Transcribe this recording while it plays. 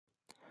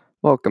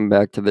Welcome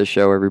back to the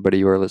show, everybody.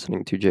 You are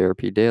listening to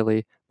JRP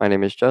Daily. My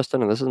name is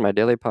Justin, and this is my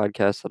daily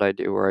podcast that I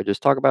do where I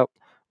just talk about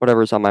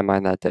whatever's on my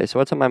mind that day. So,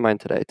 what's on my mind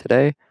today?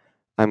 Today,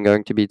 I'm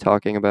going to be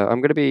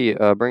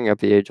bringing up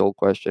the age old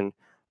question.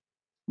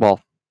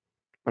 Well,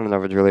 I don't know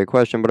if it's really a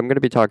question, but I'm going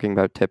to be talking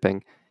about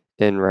tipping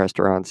in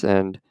restaurants.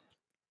 And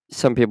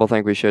some people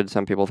think we should,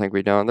 some people think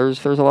we don't.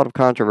 There's a lot of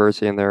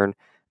controversy in there, and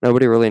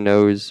nobody really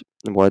knows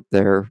what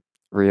their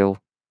real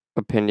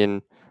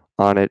opinion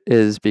on it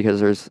is because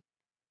there's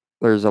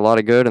a lot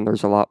of good and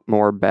there's a lot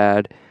more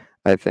bad,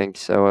 I think.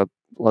 So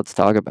let's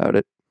talk about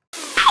it.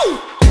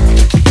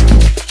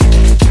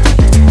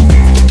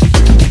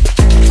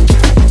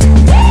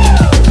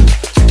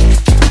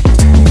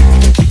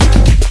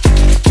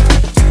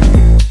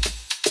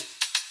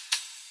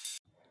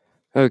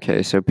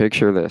 Okay, so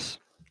picture this.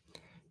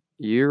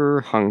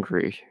 You're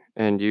hungry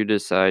and you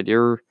decide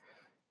you're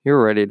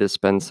ready to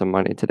spend some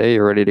money today.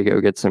 You're ready to go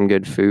get some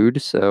good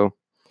food. So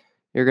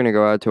you're gonna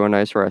go out to a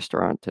nice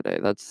restaurant today.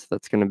 That's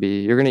gonna be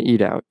you're gonna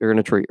eat out. You're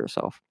gonna treat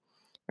yourself.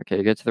 Okay,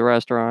 you get to the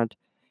restaurant,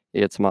 you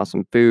get some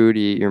awesome food,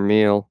 you eat your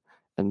meal,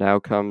 and now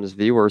comes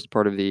the worst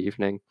part of the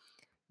evening.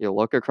 You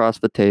look across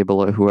the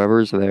table at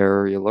whoever's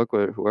there, you look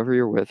at whoever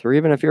you're with, or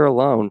even if you're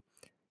alone,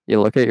 you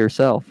look at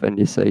yourself and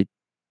you say,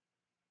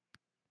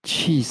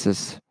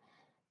 Jesus,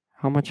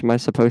 how much am I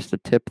supposed to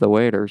tip the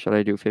waiter? Should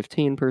I do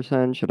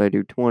 15%? Should I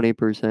do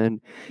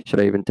 20%? Should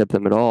I even tip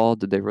them at all?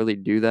 Did they really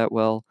do that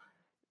well?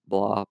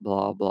 Blah,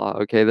 blah, blah.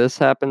 Okay, this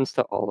happens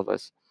to all of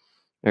us.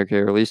 Okay,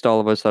 or at least all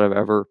of us that have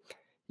ever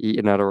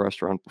eaten at a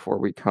restaurant before.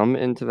 We come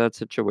into that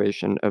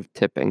situation of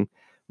tipping,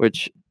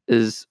 which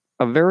is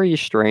a very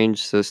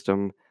strange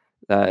system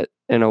that,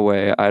 in a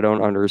way, I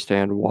don't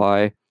understand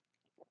why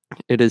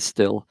it is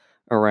still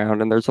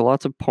around. And there's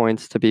lots of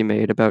points to be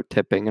made about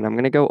tipping, and I'm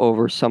going to go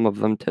over some of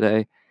them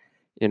today.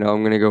 I'm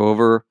going to go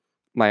over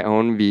my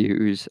own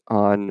views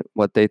on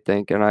what they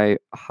think, and I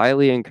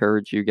highly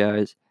encourage you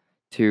guys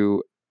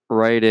to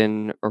write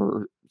in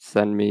or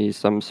send me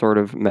some sort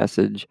of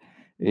message.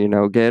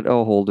 Get a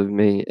hold of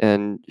me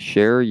and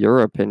share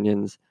your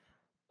opinions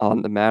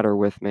on the matter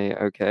with me.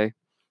 Okay.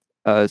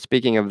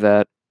 Speaking of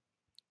that,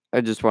 I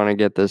just want to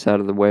get this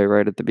out of the way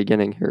right at the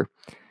beginning here.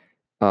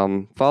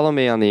 Follow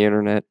me on the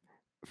internet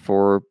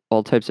for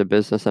all types of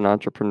business and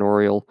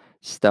entrepreneurial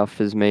stuff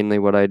is mainly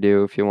what I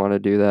do. If you want to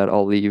do that,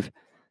 I'll leave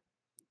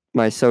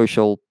my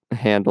social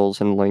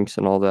handles and links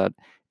and all that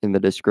in the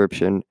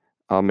description.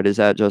 It is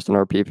at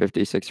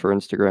JustinRP56 for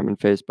Instagram and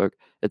Facebook.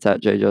 It's at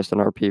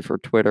JJustinRP for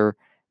Twitter.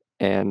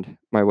 And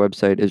my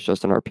website is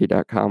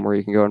justinrp.com where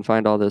you can go and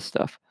find all this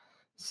stuff.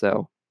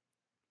 So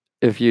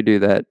if you do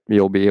that,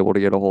 you'll be able to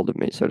get a hold of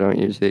me. So don't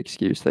use the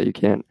excuse that you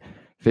can't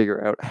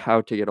figure out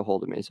how to get a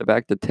hold of me. So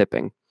back to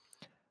tipping.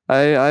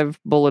 I've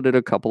bulleted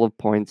a couple of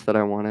points that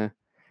I want to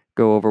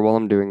go over while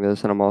I'm doing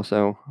this, and I'm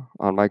also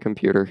on my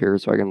computer here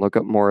so I can look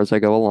up more as I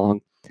go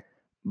along.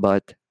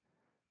 But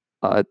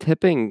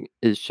tipping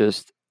is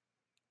just,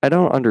 I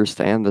don't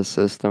understand the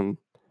system,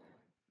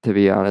 to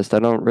be honest. I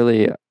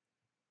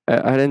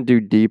didn't do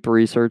deep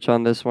research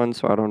on this one,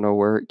 so I don't know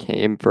where it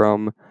came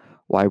from,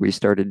 why we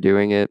started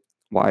doing it,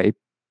 why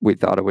we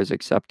thought it was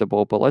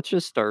acceptable. But let's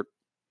just start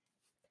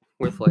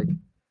with like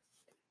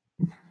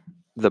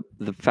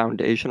the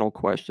foundational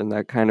question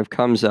that kind of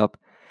comes up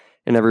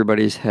in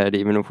everybody's head,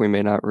 even if we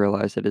may not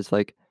realize it, is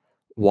like,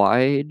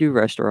 why do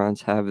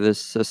restaurants have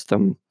this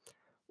system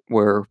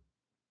where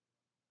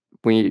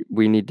we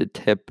need to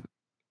tip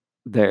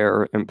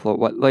their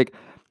employee?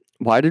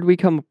 Why did we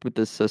come up with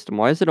this system?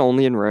 Why is it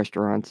only in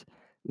restaurants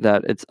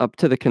that it's up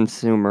to the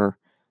consumer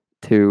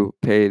to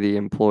pay the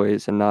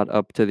employees and not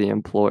up to the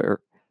employer,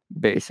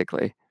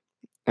 basically?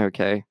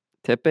 Okay.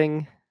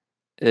 Tipping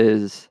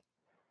is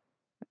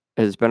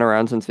has been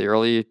around since the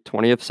early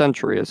 20th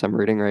century, as I'm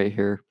reading right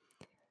here,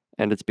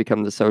 and it's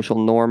become the social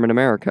norm in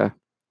America.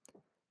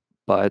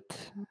 But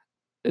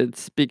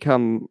it's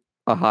become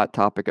a hot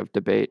topic of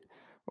debate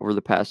over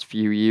the past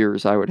few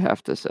years, I would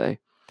have to say,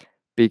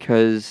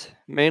 because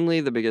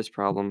mainly the biggest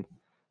problem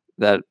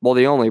the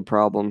only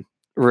problem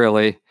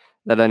really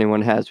that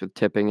anyone has with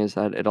tipping is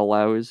that it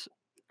allows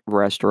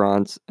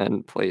restaurants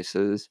and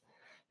places,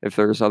 if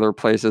there's other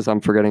places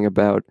I'm forgetting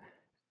about,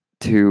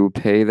 to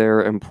pay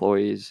their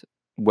employees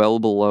well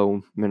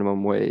below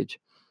minimum wage.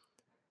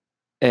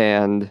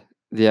 And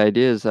the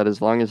idea is that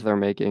as long as they're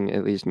making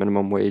at least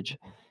minimum wage,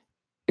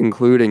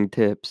 including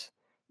tips,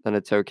 then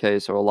it's okay.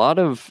 So a lot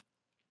of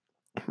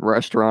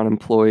restaurant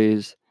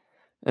employees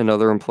and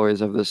other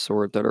employees of this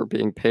sort that are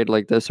being paid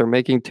like this are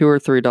making $2 or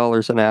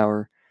 $3 an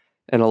hour.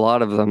 And a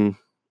lot of them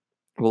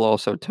will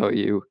also tell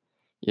you,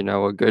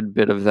 a good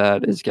bit of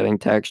that is getting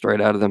taxed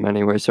right out of them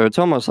anyway. So it's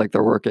almost like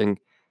they're working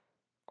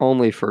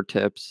only for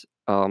tips.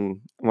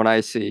 When I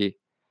see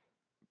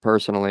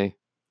personally,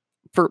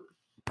 for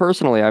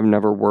personally, I've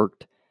never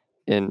worked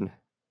in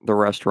the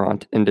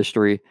restaurant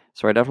industry,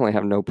 so I definitely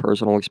have no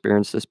personal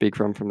experience to speak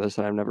from this,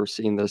 and I've never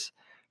seen this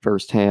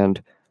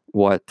firsthand.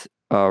 What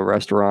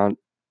restaurant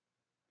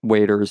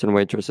waiters and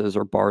waitresses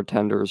or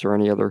bartenders or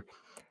any other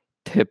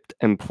tipped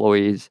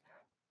employees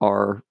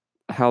are,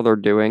 how they're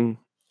doing.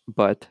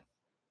 but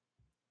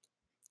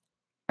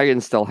I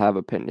can still have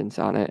opinions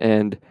on it.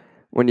 And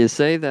when you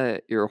say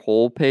that your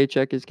whole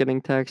paycheck is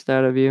getting taxed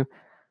out of you,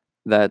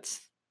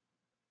 that's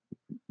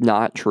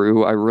not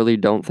true. I really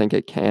don't think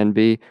it can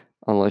be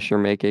unless you're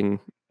making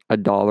a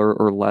dollar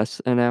or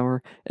less an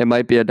hour. It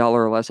might be a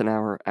dollar or less an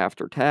hour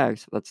after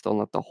tax. That's still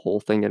not the whole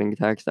thing getting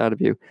taxed out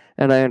of you.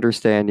 And I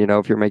understand,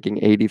 if you're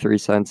making 83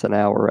 cents an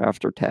hour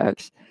after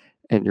tax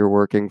and you're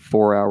working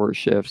 4-hour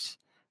shifts,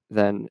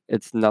 then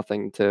it's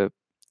nothing to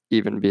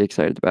even be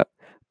excited about.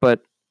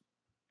 But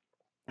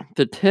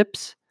the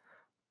tips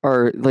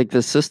are like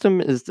the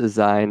system is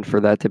designed for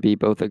that to be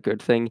both a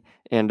good thing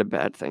and a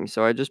bad thing.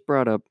 So I just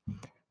brought up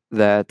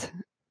that,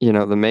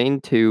 the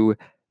main two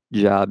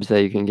jobs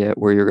that you can get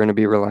where you're going to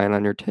be relying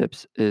on your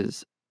tips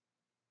is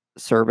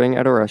serving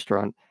at a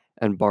restaurant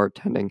and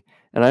bartending.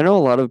 And I know a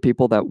lot of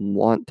people that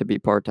want to be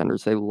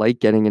bartenders. They like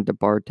getting into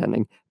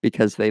bartending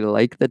because they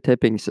like the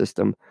tipping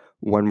system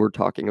when we're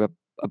talking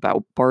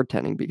about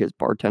bartending because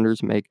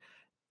bartenders make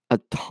a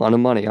ton of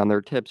money on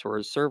their tips,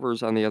 whereas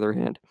servers, on the other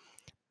hand,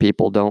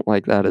 people don't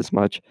like that as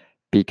much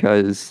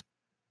because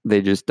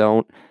they just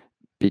don't,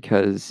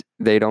 because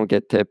they don't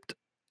get tipped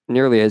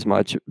nearly as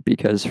much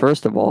because,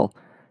 first of all,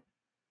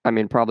 I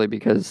mean, probably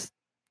because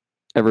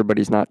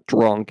everybody's not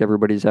drunk,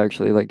 everybody's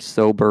actually, like,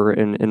 sober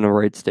and in the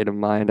right state of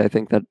mind. I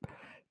think that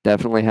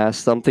definitely has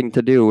something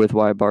to do with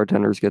why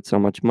bartenders get so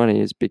much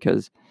money is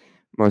because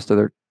most of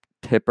their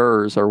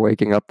tippers are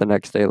waking up the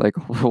next day like,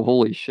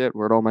 "Holy shit,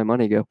 where'd all my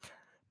money go?"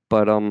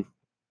 But,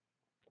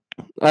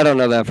 I don't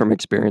know that from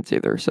experience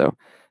either, so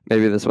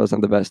maybe this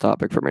wasn't the best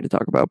topic for me to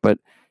talk about. But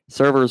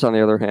servers, on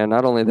the other hand,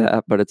 not only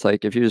that, but it's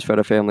like if you just fed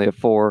a family of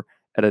four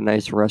at a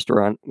nice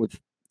restaurant with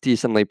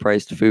decently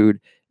priced food,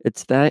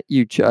 it's that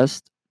you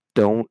just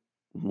don't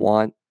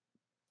want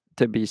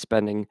to be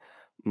spending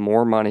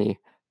more money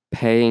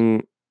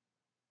paying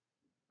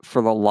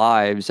for the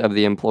lives of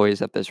the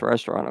employees at this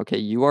restaurant. Okay,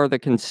 you are the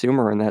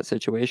consumer in that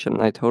situation,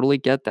 and I totally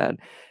get that.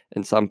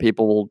 And some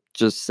people will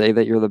just say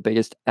that you're the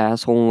biggest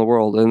asshole in the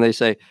world, and they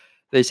say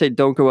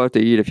don't go out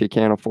to eat if you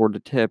can't afford to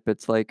tip.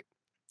 It's like,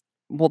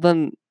 well,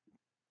 then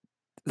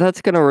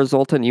that's going to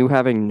result in you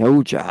having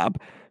no job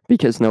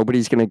because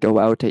nobody's going to go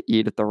out to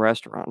eat at the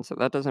restaurant. So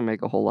that doesn't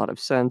make a whole lot of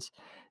sense.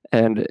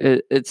 And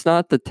it's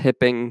not the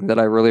tipping that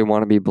I really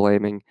want to be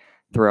blaming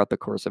throughout the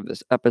course of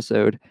this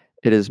episode.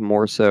 It is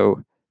more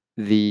so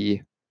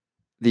the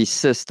the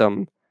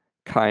system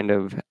kind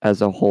of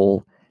as a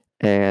whole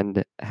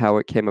and how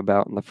it came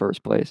about in the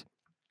first place.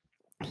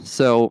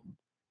 So,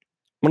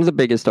 one of the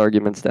biggest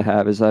arguments to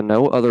have is that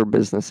no other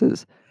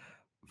businesses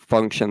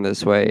function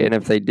this way. And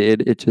if they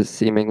did, it just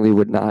seemingly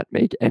would not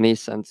make any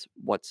sense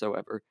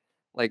whatsoever.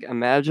 Like,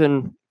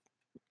 imagine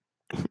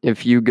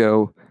if you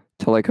go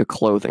to like a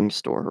clothing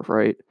store,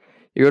 right?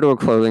 You go to a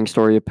clothing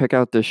store, you pick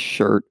out this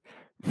shirt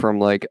from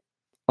like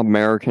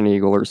American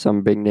Eagle or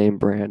some big name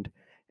brand,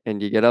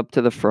 and you get up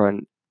to the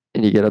front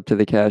and you get up to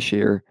the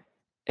cashier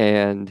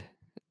and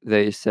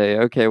they say,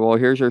 "Okay, well,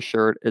 here's your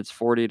shirt. It's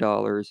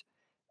 $40,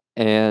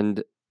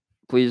 and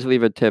please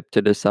leave a tip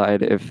to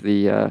decide if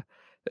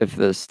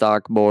the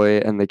stock boy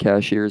and the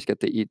cashiers get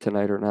to eat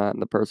tonight or not."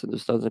 And the person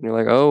just doesn't. You're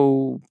like,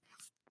 "Oh,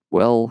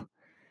 well,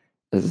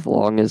 as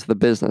long as the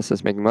business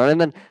is making money."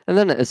 And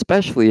then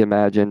especially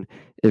imagine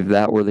if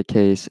that were the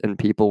case and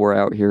people were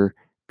out here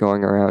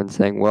going around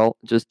saying, "Well,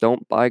 just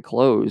don't buy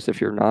clothes if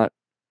you're not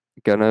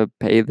gonna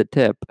pay the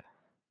tip."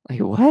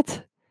 Like,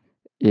 what?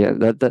 Yeah,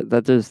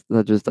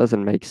 that just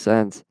doesn't make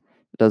sense.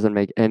 It doesn't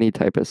make any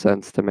type of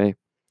sense to me.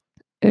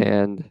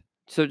 And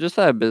so just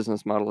that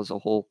business model as a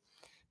whole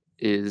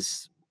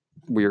is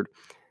weird.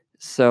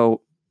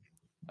 So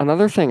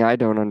another thing I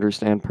don't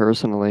understand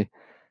personally,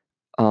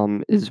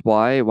 is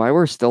why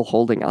we're still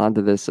holding on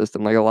to this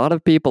system. Like a lot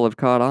of people have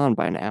caught on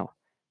by now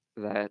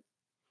that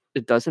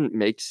it doesn't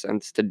make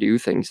sense to do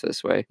things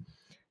this way.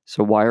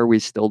 So why are we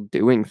still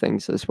doing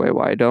things this way?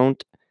 Why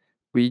don't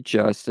we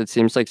just, it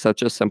seems like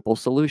such a simple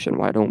solution.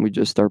 Why don't we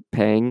just start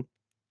paying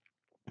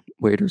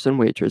waiters and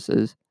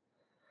waitresses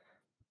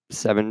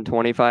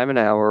 7.25 an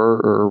hour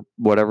or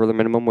whatever the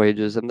minimum wage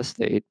is in the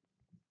state?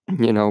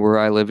 Where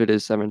I live, it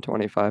is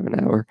 7.25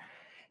 an hour,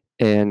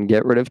 and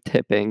get rid of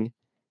tipping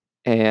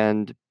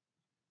and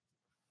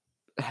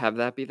have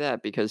that be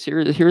that. Because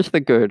here's the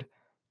good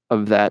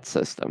of that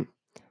system.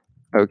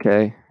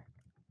 Okay,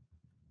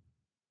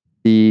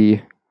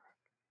 the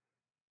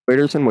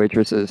waiters and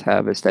waitresses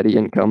have a steady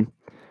income,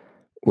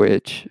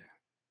 which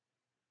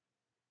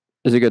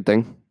is a good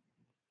thing,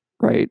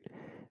 right?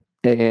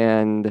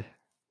 And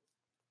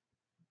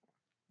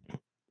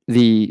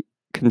the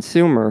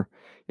consumer,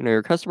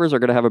 your customers are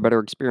going to have a better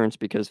experience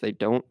because they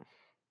don't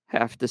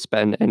have to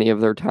spend any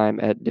of their time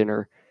at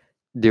dinner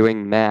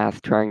doing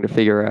math trying to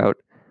figure out,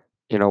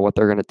 what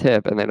they're going to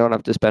tip, and they don't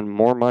have to spend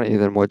more money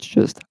than what's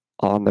just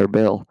on their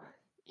bill,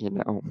 you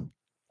know.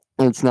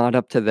 It's not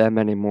up to them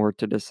anymore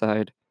to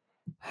decide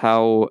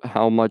how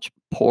much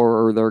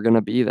poorer they're going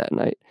to be that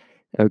night.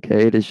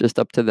 Okay, it is just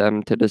up to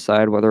them to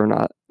decide whether or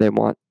not they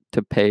want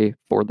to pay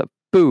for the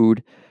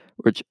food,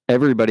 which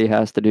everybody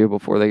has to do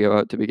before they go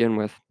out to begin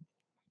with.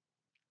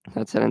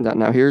 That's said and done.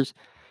 Now here's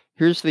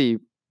the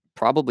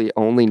probably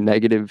only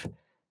negative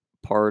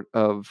part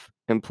of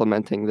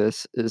implementing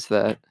this is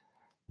that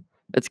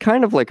it's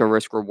kind of like a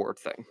risk reward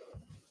thing.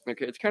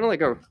 Okay, it's kind of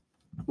like a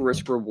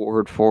risk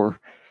reward for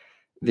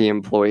the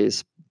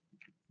employees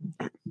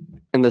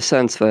in the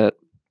sense that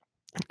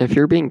if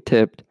you're being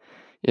tipped,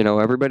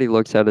 everybody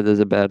looks at it as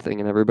a bad thing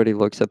and everybody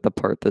looks at the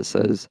part that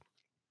says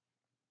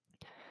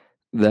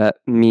that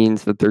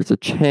means that there's a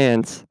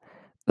chance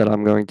that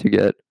I'm going to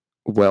get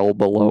well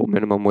below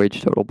minimum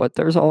wage total. But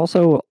there's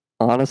also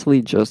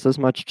honestly just as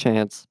much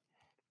chance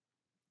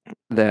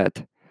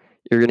that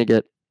you're going to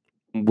get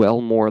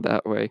well more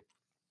that way.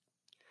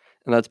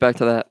 And that's back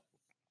to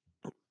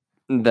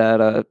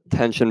that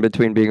tension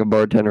between being a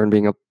bartender and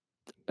being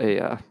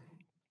a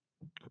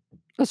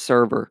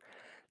server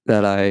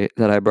that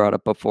I brought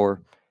up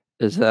before.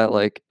 Is that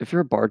like if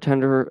you're a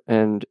bartender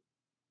and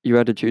you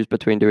had to choose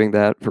between doing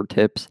that for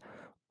tips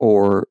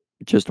or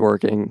just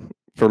working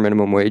for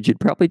minimum wage, you'd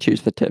probably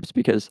choose the tips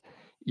because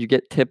you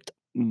get tipped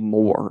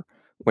more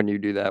when you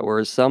do that.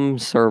 Whereas some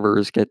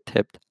servers get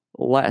tipped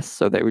less,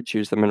 so they would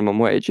choose the minimum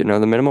wage. The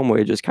minimum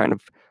wage is kind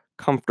of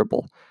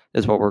comfortable,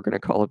 is what we're going to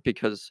call it,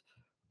 because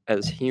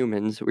as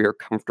humans, we are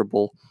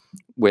comfortable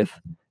with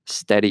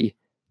steady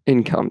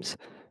incomes,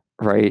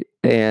 right?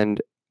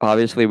 And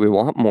obviously, we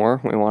want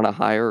more. We want a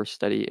higher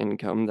steady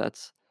income.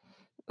 That's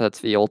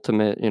the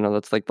ultimate,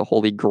 that's like the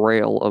holy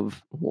grail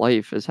of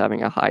life is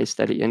having a high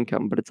steady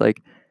income. But it's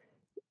like,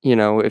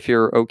 if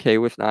you're okay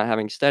with not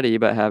having steady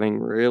but having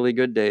really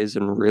good days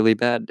and really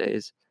bad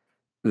days,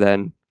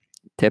 then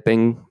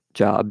tipping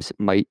jobs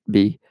might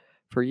be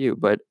for you.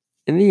 But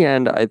in the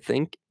end, I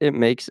think it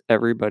makes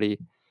everybody's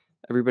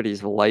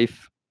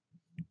life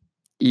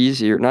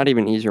easier, not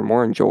even easier,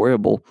 more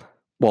enjoyable.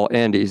 Well,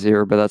 and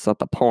easier, but that's not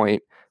the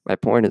point. My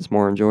point is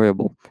more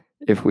enjoyable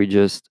if we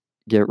just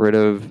get rid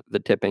of the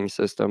tipping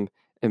system.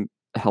 It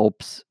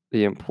helps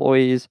the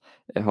employees,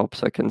 it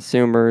helps the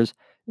consumers.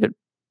 It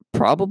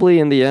probably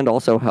in the end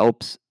also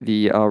helps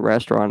the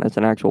restaurant as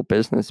an actual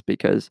business,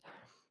 because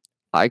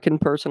I can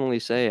personally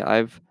say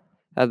I've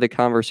had the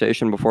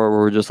conversation before where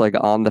we're just like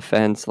on the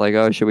fence, like,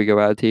 oh, should we go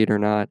out to eat or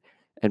not?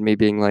 And me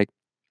being like,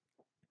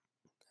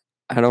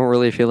 I don't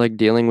really feel like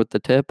dealing with the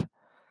tip.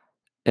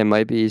 It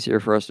might be easier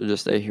for us to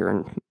just stay here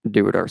and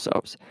do it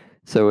ourselves.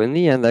 So in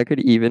the end, that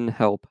could even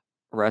help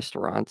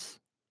restaurants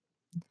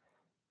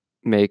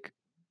make,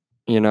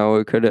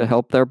 it could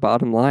help their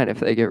bottom line if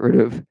they get rid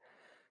of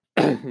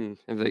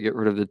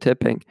the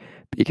tipping,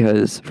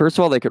 because first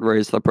of all, they could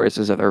raise the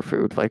prices of their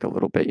food like a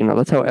little bit.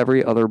 That's how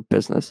every other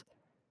business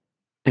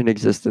in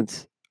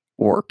existence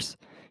works.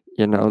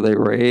 They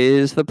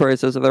raise the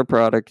prices of their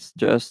products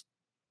just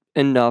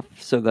enough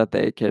so that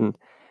they can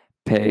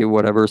pay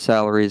whatever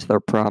salaries they're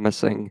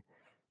promising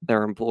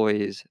their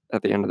employees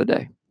at the end of the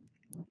day.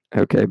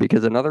 Okay,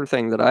 because another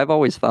thing that I've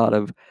always thought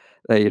of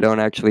that you don't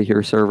actually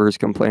hear servers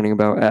complaining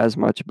about as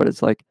much, but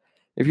it's like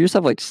if you just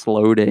have like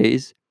slow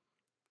days,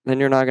 then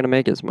you're not going to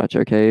make as much.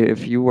 Okay,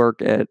 if you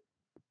work at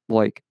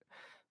like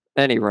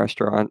any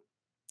restaurant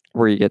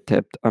where you get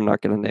tipped, I'm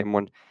not going to name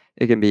one.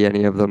 It can be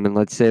any of them, and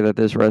let's say that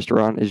this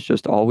restaurant is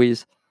just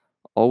always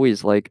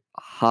like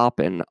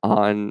hopping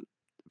on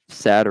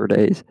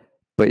Saturdays,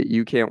 but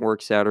you can't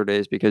work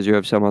Saturdays because you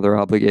have some other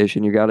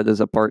obligation. You got it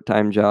as a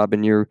part-time job,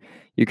 and you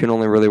can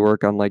only really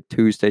work on like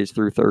Tuesdays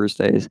through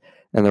Thursdays,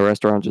 and the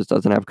restaurant just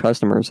doesn't have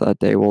customers that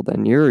day. Well,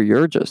 then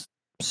you're just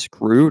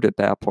screwed at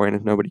that point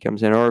if nobody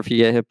comes in, or if you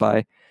get hit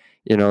by,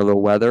 the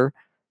weather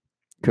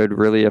could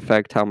really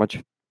affect how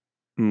much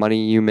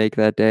money you make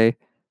that day,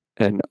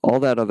 and all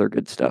that other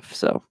good stuff.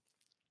 So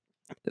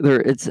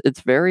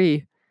it's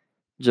very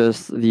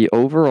just the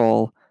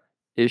overall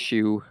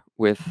issue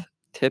with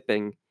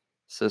tipping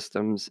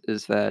systems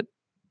is that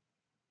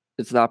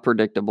it's not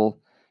predictable.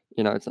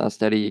 It's not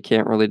steady. You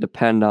can't really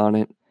depend on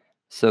it.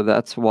 So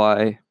that's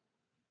why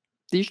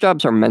these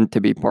jobs are meant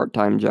to be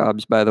part-time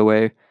jobs, by the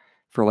way,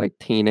 for like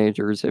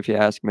teenagers, if you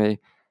ask me.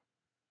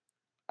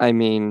 I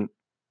mean,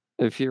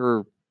 if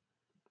you're,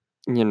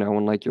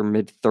 in like your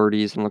mid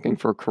 30s and looking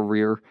for a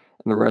career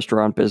in the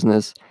restaurant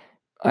business,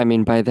 I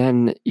mean, by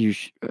then you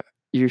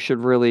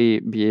should really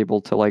be able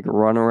to like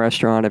run a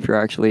restaurant if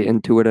you're actually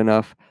into it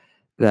enough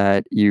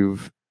that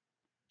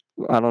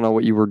I don't know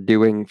what you were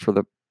doing for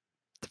the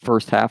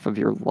first half of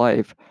your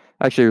life.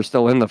 Actually, you're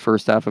still in the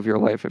first half of your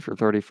life if you're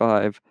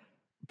 35,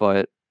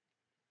 but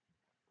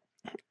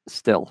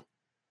still,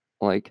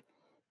 like,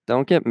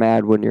 don't get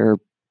mad when you're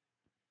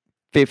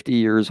 50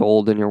 years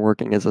old and you're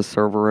working as a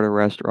server at a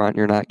restaurant,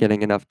 you're not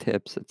getting enough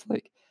tips. It's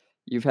like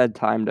you've had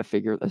time to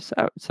figure this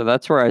out. So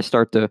that's where I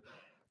start to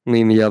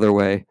lean the other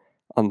way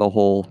on the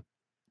whole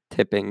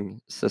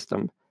tipping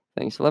system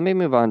thing. So let me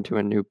move on to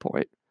a new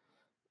point.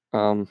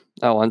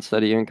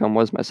 Unsteady income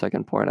was my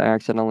second point. I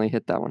accidentally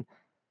hit that one.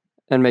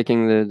 And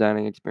making the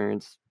dining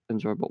experience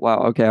enjoyable. Wow,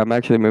 okay, I'm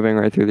actually moving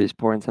right through these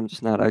points. I'm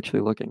just not actually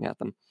looking at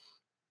them.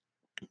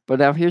 But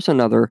now here's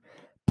another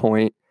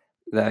point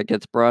that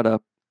gets brought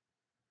up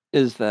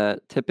is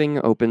that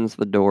tipping opens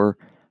the door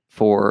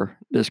for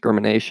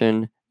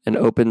discrimination and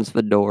opens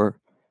the door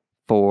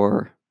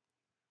for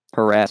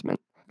harassment.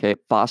 Okay,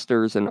 it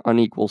fosters an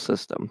unequal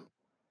system.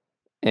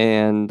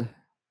 And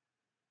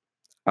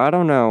I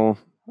don't know.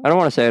 I don't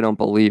want to say I don't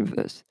believe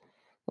this.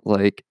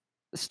 Like,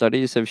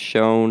 studies have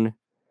shown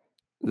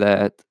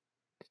that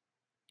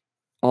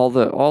all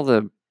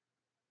the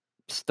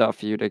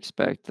stuff you'd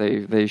expect.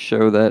 They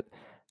show that,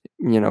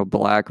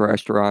 black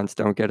restaurants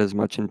don't get as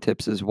much in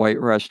tips as white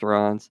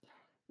restaurants,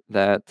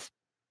 that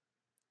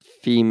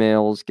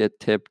females get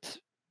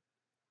tipped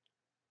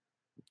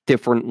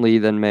differently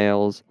than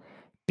males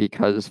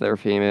because they're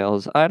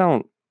females. I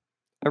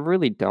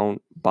really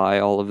don't buy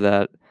all of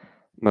that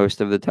most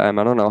of the time.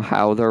 I don't know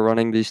how they're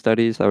running these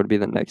studies. That would be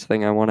the next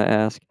thing I want to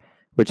ask,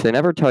 which they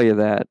never tell you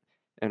that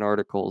in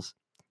articles.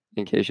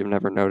 In case you've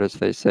never noticed,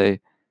 they say,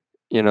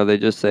 they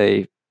just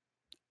say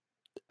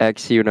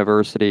X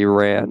university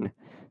ran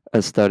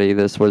a study.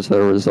 This was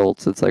the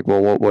results. It's like,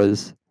 well, what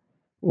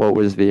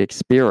was the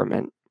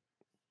experiment?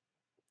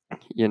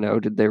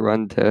 Did they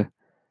run to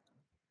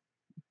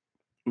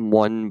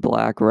one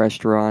black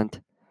restaurant,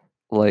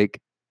 like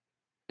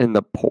in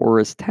the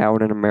poorest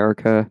town in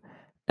America,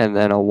 and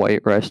then a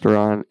white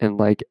restaurant in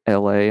like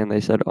LA, and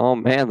they said, "Oh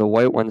man, the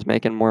white one's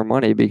making more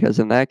money," because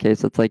in that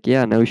case it's like,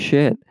 yeah, no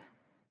shit.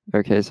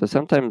 Okay, so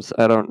sometimes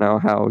I don't know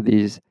how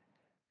these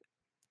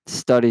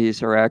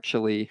studies are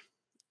actually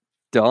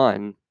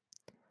done,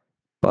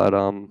 but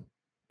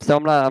so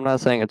I'm not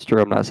saying it's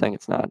true, I'm not saying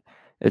it's not.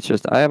 It's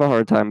just I have a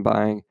hard time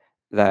buying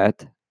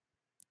that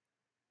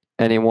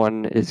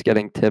anyone is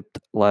getting tipped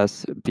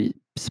less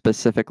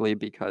specifically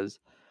because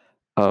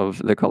of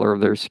the color of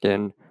their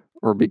skin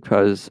or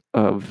because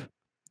of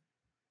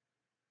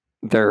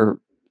their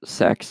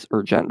sex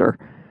or gender.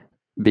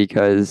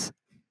 Because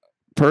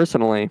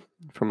personally,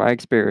 from my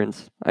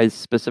experience, I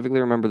specifically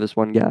remember this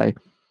one guy,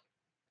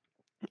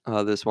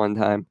 this one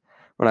time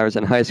when I was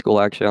in high school,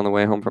 actually on the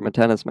way home from a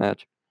tennis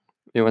match.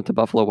 We went to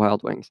Buffalo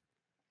Wild Wings,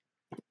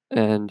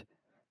 and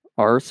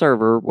our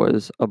server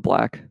was a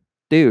black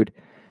dude,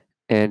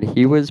 and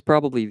he was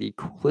probably the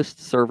coolest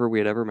server we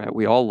had ever met.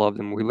 We all loved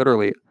him. We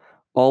literally,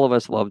 all of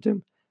us loved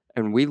him,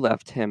 and we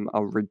left him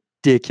a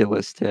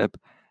ridiculous tip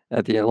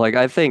at the end. Like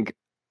I think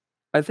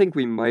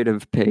we might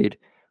have paid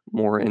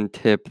more in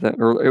tip than,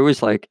 or it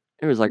was like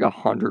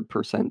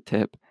 100%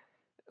 tip.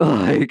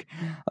 Like,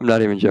 I'm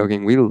not even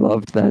joking. We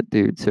loved that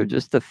dude. So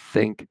just to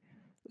think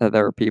that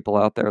there are people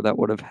out there that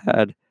would have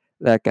had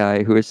that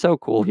guy who is so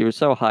cool. He was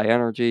so high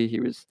energy. He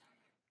was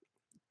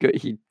good.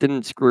 He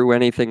didn't screw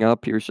anything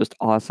up. He was just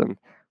awesome.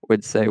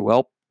 Would say,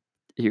 well,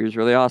 he was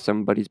really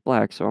awesome, but he's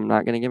black, so I'm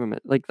not going to give him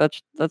it. Like,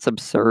 that's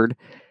absurd.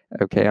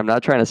 Okay, I'm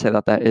not trying to say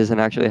that that isn't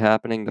actually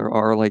happening. There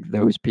are like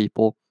those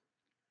people,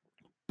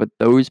 but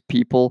those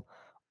people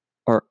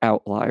are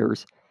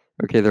outliers.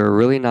 Okay, there are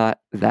really not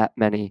that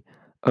many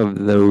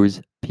of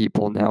those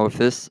people. Now, if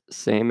this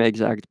same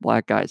exact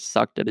black guy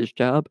sucked at his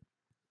job,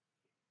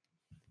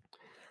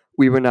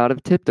 we would not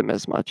have tipped him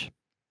as much.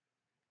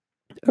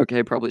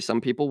 Okay, probably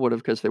some people would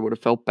have because they would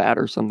have felt bad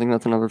or something.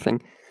 That's another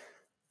thing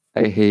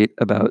I hate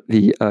about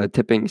the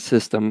tipping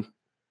system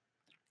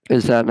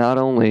is that not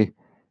only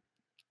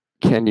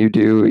can you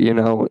do,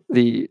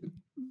 the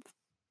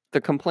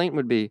complaint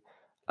would be,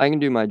 I can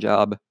do my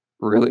job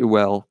really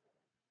well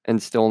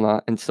and still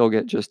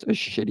get just a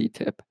shitty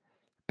tip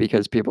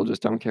because people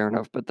just don't care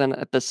enough. But then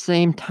at the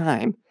same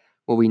time,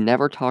 what we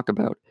never talk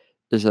about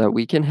is that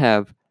we can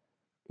have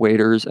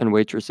waiters and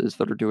waitresses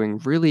that are doing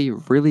really,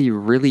 really,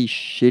 really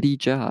shitty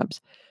jobs,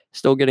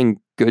 still getting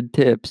good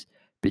tips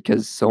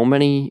because so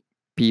many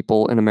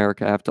people in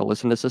America have to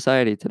listen to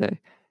society today.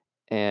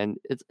 And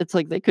it's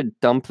like they could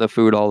dump the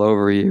food all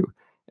over you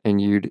and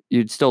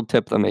you'd still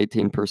tip them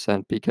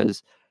 18%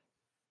 because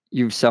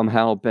you've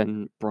somehow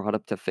been brought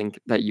up to think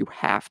that you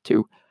have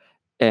to.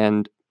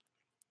 And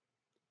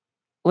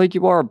like,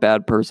 you are a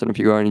bad person if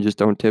you go and you just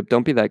don't tip.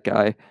 Don't be that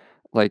guy.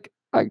 Like,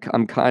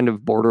 I'm kind of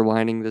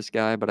borderlining this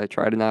guy, but I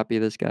try to not be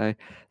this guy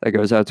that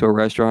goes out to a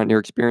restaurant. And your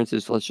experience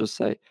is, let's just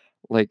say,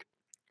 like,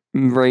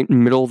 right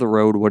middle of the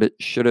road, what it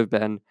should have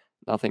been.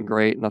 Nothing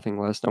great, nothing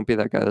less. Don't be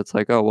that guy that's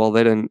like, oh, well,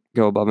 they didn't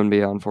go above and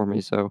beyond for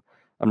me, so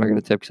I'm not going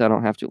to tip because I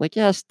don't have to. Like,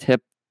 yes,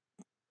 tip.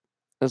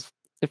 If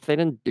they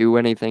didn't do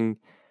anything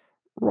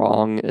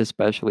wrong,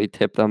 especially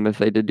tip them. If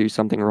they did do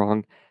something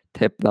wrong,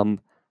 tip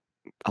them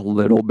a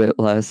little bit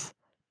less.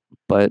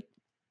 But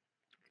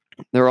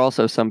there are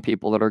also some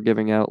people that are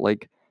giving out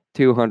like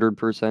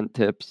 200%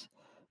 tips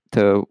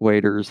to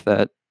waiters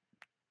that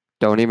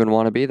don't even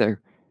want to be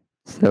there.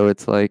 So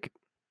it's like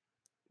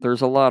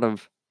there's a lot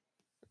of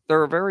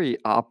there are very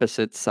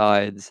opposite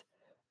sides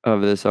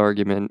of this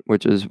argument,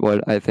 which is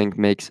what I think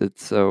makes it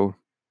so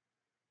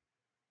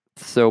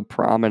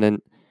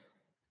prominent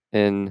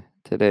in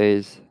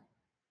today's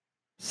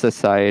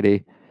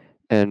society.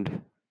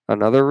 And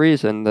another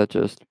reason that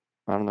just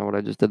I don't know what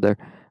I just did there.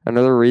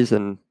 Another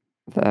reason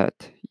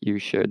that we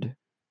should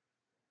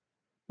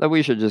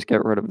just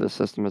get rid of this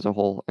system as a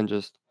whole and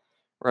just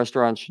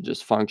restaurants should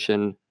just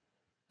function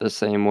the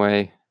same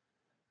way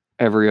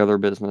every other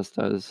business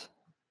does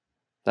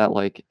that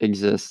like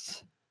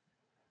exists,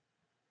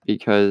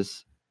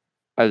 because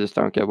I just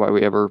don't get why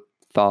we ever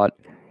thought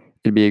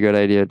it'd be a good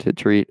idea to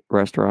treat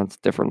restaurants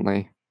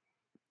differently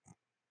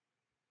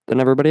than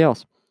everybody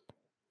else.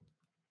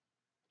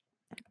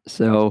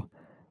 So,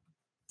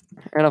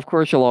 and of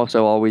course, you'll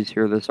also always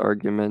hear this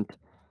argument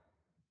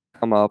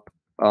come up.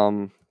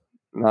 Not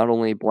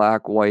only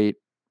black, white,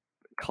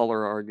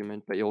 color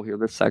argument, but you'll hear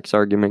the sex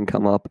argument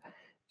come up.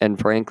 And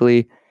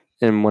frankly,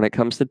 and when it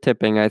comes to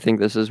tipping, I think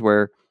this is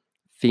where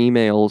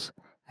females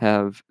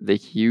have the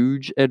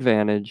huge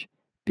advantage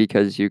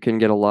because you can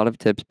get a lot of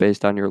tips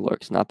based on your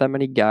looks. Not that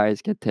many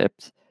guys get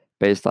tips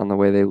based on the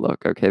way they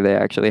look. Okay, they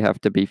actually have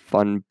to be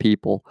fun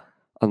people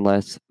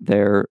unless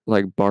they're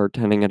like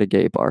bartending at a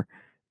gay bar.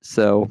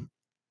 So,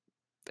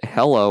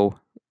 hello,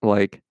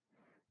 like,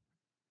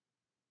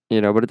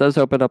 but it does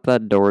open up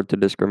that door to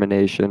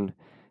discrimination,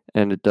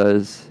 and it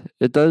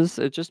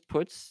just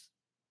puts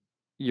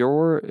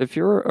if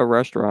you're a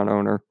restaurant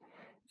owner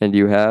and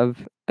you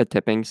have a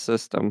tipping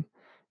system,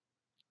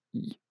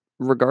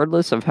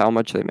 regardless of how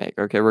much they make,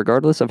 okay,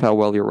 regardless of how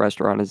well your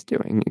restaurant is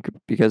doing,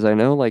 because I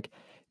know like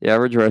the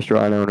average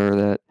restaurant owner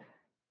that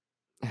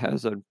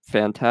has a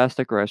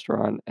fantastic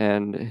restaurant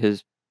and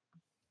his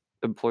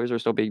employees are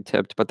still being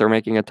tipped, but they're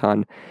making a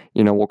ton,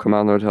 will come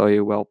out and they'll tell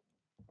you, well,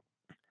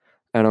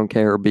 I don't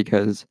care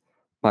because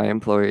my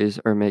employees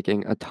are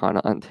making a ton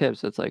on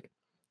tips. It's like,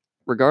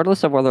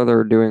 regardless of whether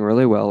they're doing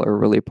really well or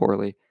really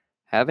poorly,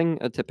 having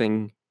a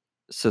tipping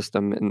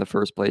system in the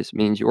first place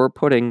means you're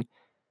putting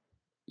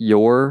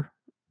your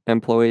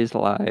employees'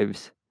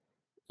 lives,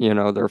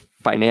 their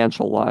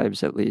financial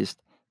lives at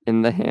least,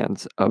 in the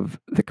hands of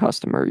the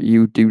customer.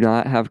 You do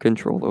not have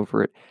control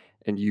over it,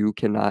 and you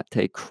cannot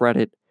take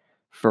credit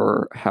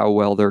for how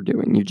well they're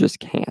doing. You just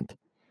can't.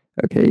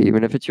 Okay,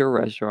 even if it's your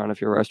restaurant,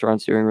 if your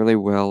restaurant's doing really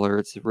well or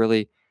it's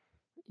really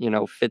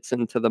fits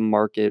into the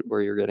market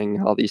where you're getting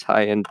all these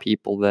high-end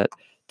people that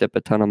tip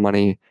a ton of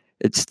money,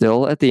 it's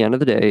still, at the end of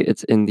the day,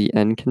 it's in the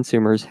end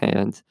consumer's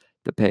hands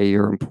to pay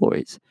your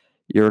employees.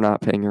 You're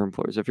not paying your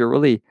employees. If you're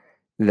really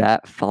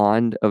that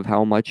fond of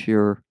how much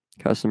your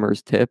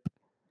customers tip,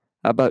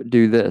 how about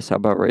do this? How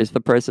about raise the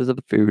prices of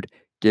the food,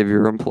 give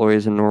your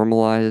employees a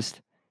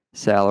normalized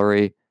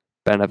salary,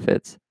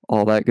 benefits,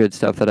 all that good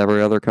stuff that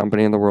every other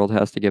company in the world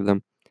has to give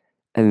them,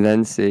 and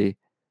then see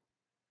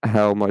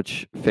how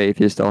much faith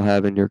you still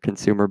have in your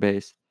consumer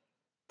base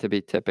to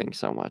be tipping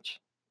so much,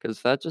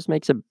 because that just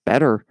makes it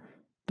better,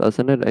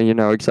 doesn't it? And,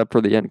 except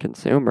for the end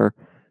consumer,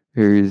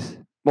 who's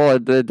well,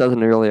 it doesn't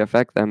really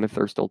affect them if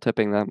they're still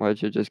tipping that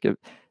much. It just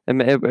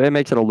it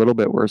makes it a little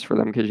bit worse for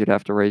them because you'd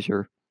have to raise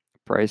your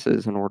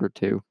prices in order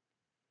to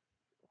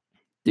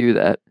do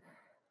that.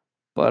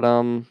 But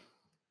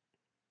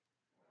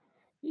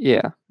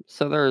yeah.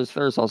 So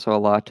there's also a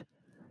lot.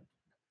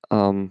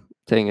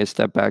 Taking a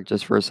step back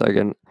just for a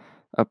second,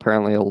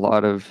 apparently a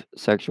lot of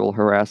sexual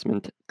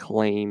harassment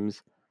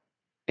claims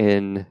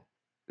in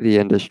the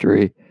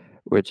industry,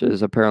 which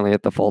is apparently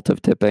at the fault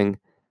of tipping.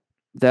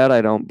 That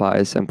I don't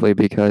buy, simply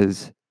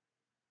because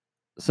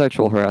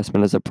sexual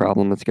harassment is a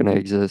problem that's going to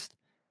exist.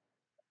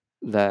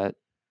 That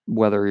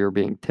whether you're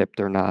being tipped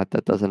or not,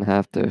 that doesn't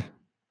have to.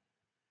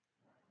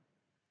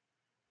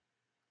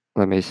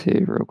 Let me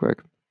see real quick.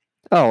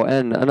 Oh,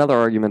 and another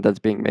argument that's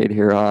being made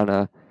here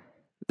on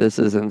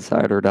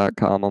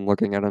thisisinsider.com, I'm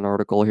looking at an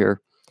article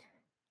here,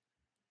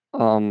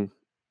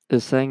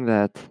 is saying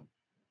that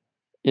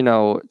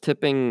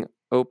tipping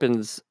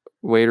opens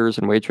waiters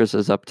and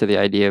waitresses up to the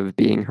idea of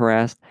being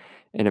harassed,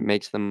 and it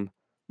makes them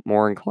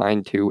more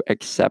inclined to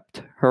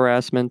accept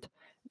harassment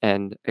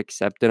and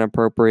accept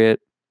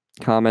inappropriate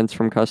comments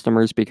from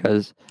customers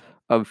because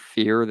of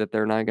fear that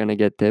they're not going to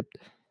get tipped.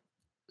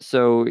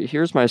 So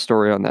here's my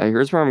story on that.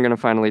 Here's where I'm going to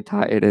finally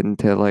tie it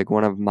into like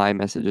one of my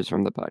messages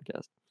from the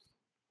podcast.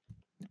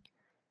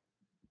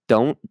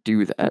 Don't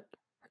do that.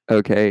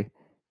 Okay.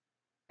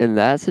 In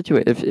that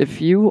situation, if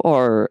you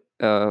are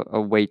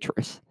a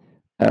waitress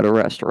at a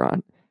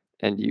restaurant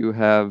and you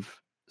have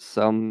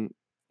some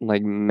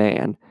like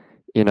man,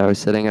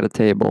 sitting at a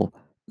table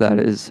that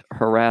is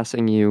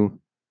harassing you,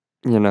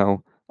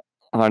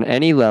 on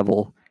any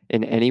level,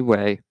 in any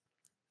way,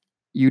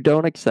 you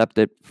don't accept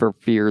it for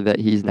fear that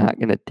he's not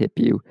going to tip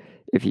you.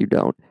 If you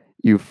don't,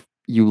 you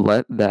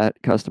let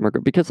that customer go,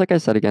 because like I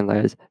said again,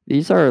 guys,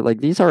 these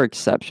are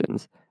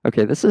exceptions.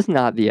 Okay, this is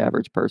not the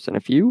average person.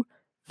 If you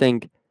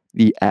think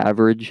the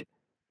average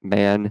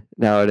man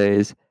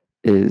nowadays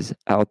is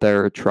out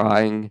there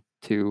trying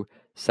to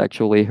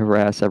sexually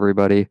harass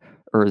everybody,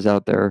 or is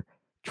out there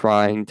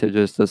trying to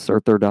just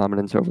assert their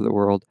dominance over the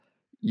world,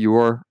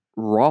 you're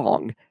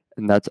wrong.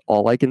 And that's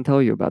all I can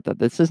tell you about that.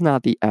 This is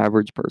not the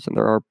average person.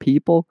 There are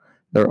people,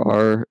 there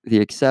are the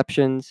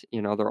exceptions,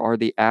 there are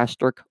the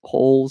asterisk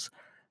holes,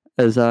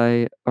 as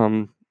I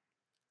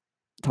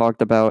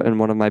talked about in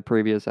one of my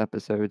previous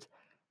episodes.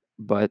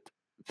 But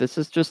this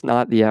is just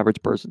not the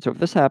average person. So if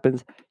this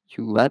happens,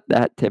 you let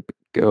that tip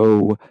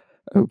go,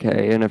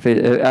 okay? And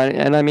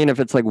I mean, if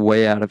it's like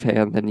way out of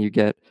hand, then you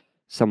get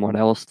someone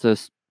else to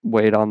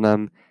wait on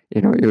them.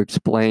 You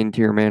explain to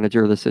your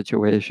manager the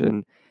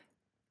situation.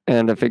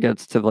 And if it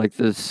gets to like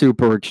the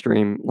super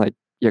extreme, like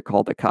you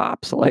call the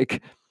cops,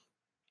 like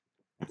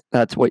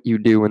That's what you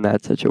do in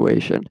that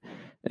situation.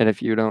 And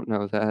if you don't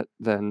know that,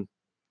 then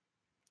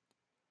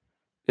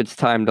it's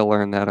time to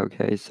learn that,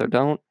 okay? So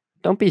don't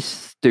be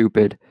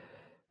stupid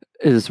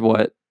is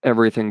what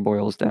everything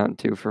boils down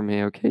to for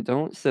me, okay?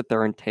 Don't sit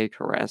there and take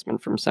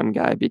harassment from some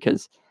guy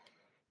because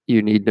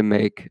you need to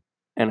make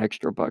an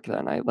extra buck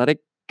that night. Let it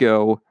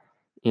go,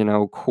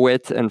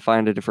 quit and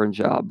find a different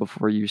job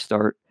before you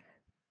start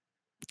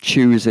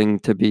choosing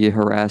to be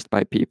harassed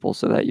by people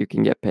so that you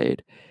can get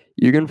paid.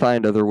 You can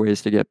find other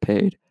ways to get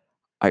paid.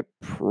 I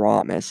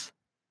promise.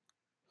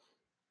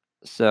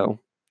 So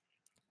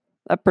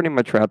that pretty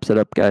much wraps it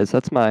up, guys.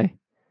 That's my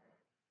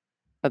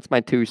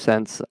 2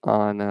 cents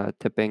on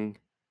tipping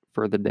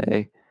for the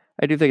day.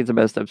 I do think it's a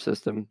messed up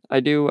system.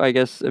 I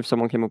guess if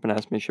someone came up and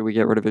asked me, should we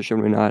get rid of it,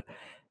 should we not?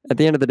 At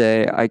the end of the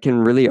day, I can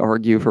really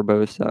argue for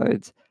both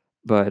sides,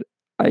 but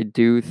I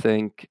do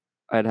think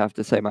I'd have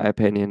to say my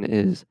opinion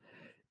is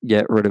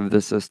get rid of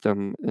the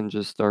system and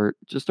just start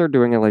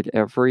doing it like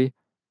every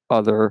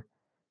other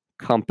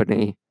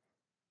company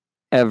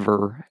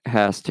ever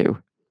has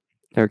to.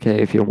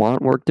 Okay, if you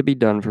want work to be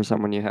done for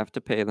someone, you have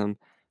to pay them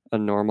a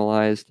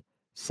normalized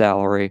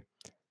salary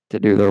to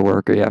do their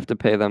work, or you have to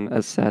pay them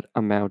a set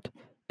amount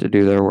to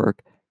do their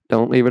work.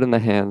 Don't leave it in the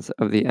hands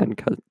of the end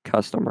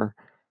customer.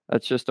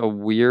 That's just a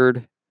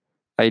weird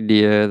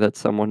idea that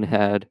someone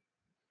had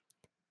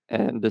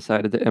and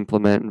decided to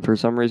implement. And for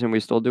some reason, we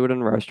still do it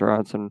in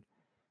restaurants, and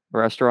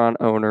restaurant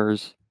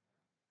owners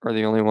are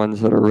the only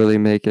ones that are really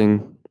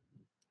making.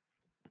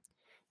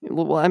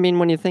 Well, I mean,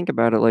 when you think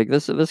about it, like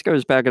this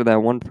goes back to that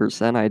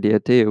 1% idea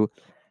too,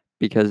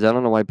 because I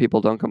don't know why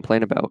people don't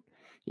complain about,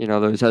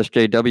 those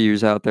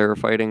SJWs out there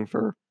fighting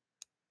for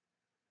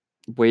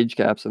wage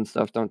caps and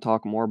stuff. Don't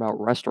talk more about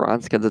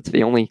restaurants because it's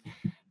the only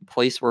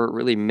place where it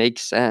really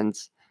makes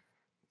sense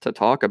to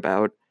talk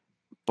about.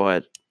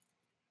 But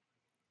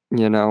it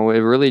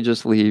really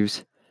just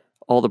leaves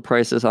all the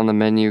prices on the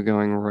menu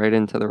going right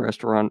into the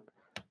restaurant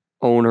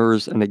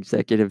owners and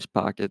executives'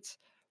 pockets,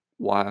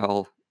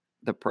 while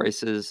the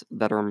prices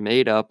that are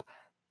made up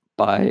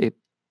by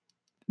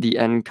the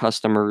end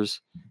customers'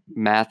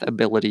 math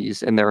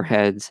abilities in their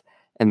heads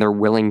and their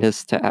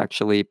willingness to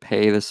actually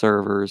pay the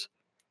servers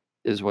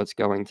is what's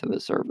going to the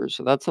servers.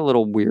 So that's a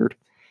little weird.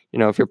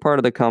 If you're part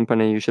of the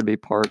company, you should be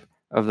part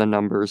of the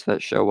numbers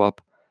that show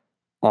up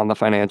on the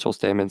financial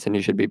statements, and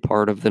you should be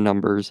part of the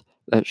numbers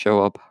that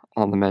show up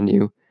on the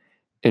menu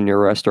in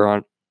your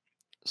restaurant.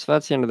 So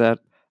that's the end of that.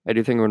 I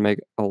do think it would make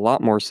a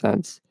lot more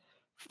sense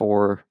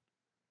for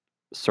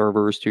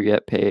servers to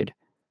get paid.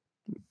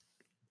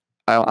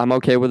 I'm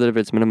okay with it if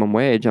it's minimum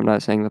wage. I'm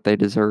not saying that they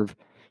deserve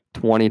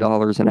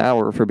 $20 an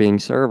hour for being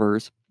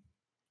servers,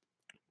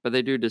 but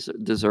they do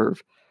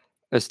deserve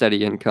a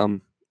steady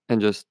income and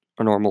just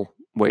a normal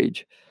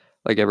wage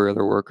like every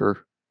other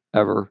worker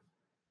ever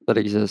that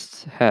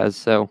exists has.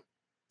 So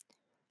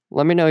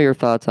let me know your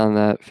thoughts on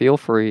that. Feel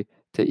free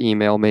to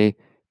email me,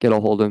 get a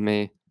hold of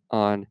me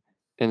on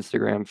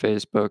Instagram,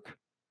 Facebook,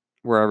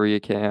 wherever you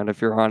can.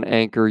 If you're on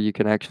Anchor, you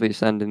can actually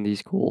send in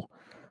these cool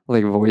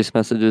like voice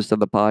messages to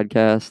the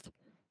podcast.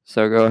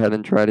 So go ahead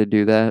and try to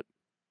do that.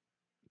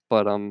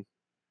 But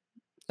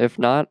if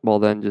not, well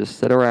then just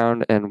sit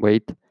around and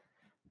wait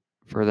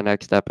for the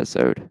next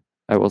episode.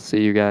 I will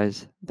see you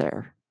guys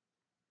there.